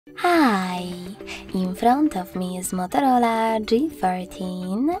Hi! In front of me is Motorola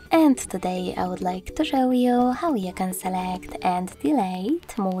G14 and today I would like to show you how you can select and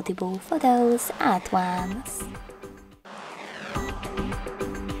delete multiple photos at once.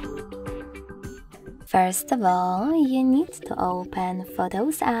 First of all, you need to open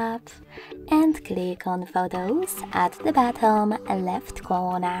Photos app and click on Photos at the bottom left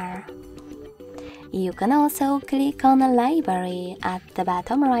corner. You can also click on Library at the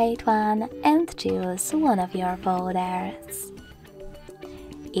bottom right one and choose one of your folders.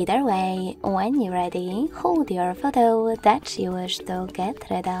 Either way, when you're ready, hold your photo that you wish to get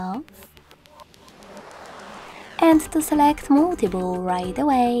rid of. And to select multiple right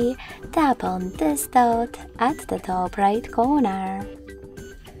away, tap on this dot at the top right corner.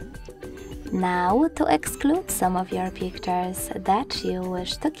 Now, to exclude some of your pictures that you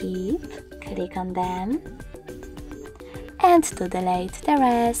wish to keep, click on them. And to delete the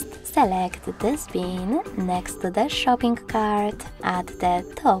rest, select this bin next to the shopping cart at the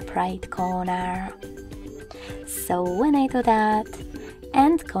top right corner. So when I do that,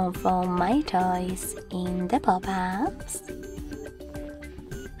 and confirm my choice in the pop-ups,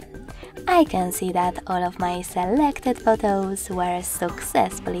 I can see that all of my selected photos were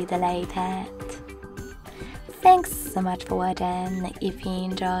successfully deleted. Thanks so much for watching. If you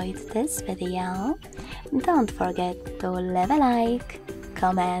enjoyed this video, don't forget to leave a like,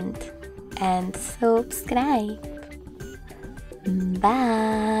 comment and subscribe.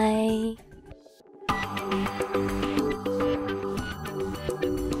 Bye!